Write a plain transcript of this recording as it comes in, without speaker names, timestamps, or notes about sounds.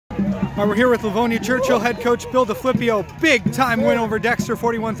All right, we're here with Livonia Churchill head coach Bill DeFlippio. Big time win over Dexter,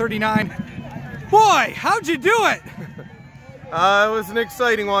 41-39. Boy, how'd you do it? It was an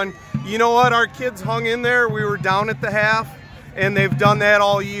exciting one. You know what? Our kids hung in there. We were down at the half, and they've done that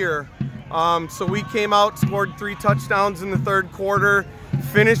all year. So we came out, scored 3 touchdowns in the third quarter,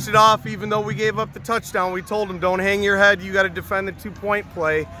 finished it off even though we gave up the touchdown. We told them, don't hang your head, you got to defend the 2-point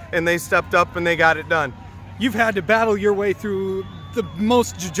play, and they stepped up and they got it done. You've had to battle your way through the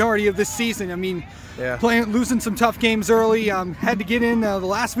majority of this season. I mean, yeah. Losing some tough games early, had to get in the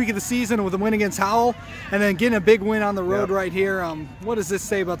last week of the season with a win against Howell, and then getting a big win on the road right here. What does this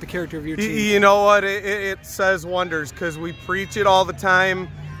say about the character of your team? You know what? It says wonders, because we preach it all the time,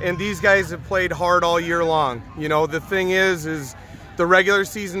 and these guys have played hard all year long. You know, the thing is the regular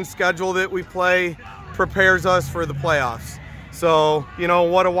season schedule that we play prepares us for the playoffs. So, you know,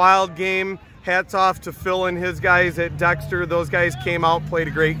 what a wild game. Hats off to Phil and his guys at Dexter. Those guys came out, played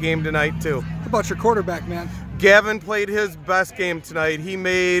a great game tonight too. How about your quarterback, man? Gavin played his best game tonight. He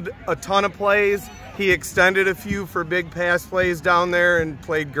made a ton of plays. He extended a few for big pass plays down there and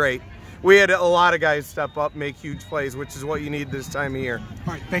played great. We had a lot of guys step up, make huge plays, which is what you need this time of year.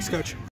 All right, thanks, Coach.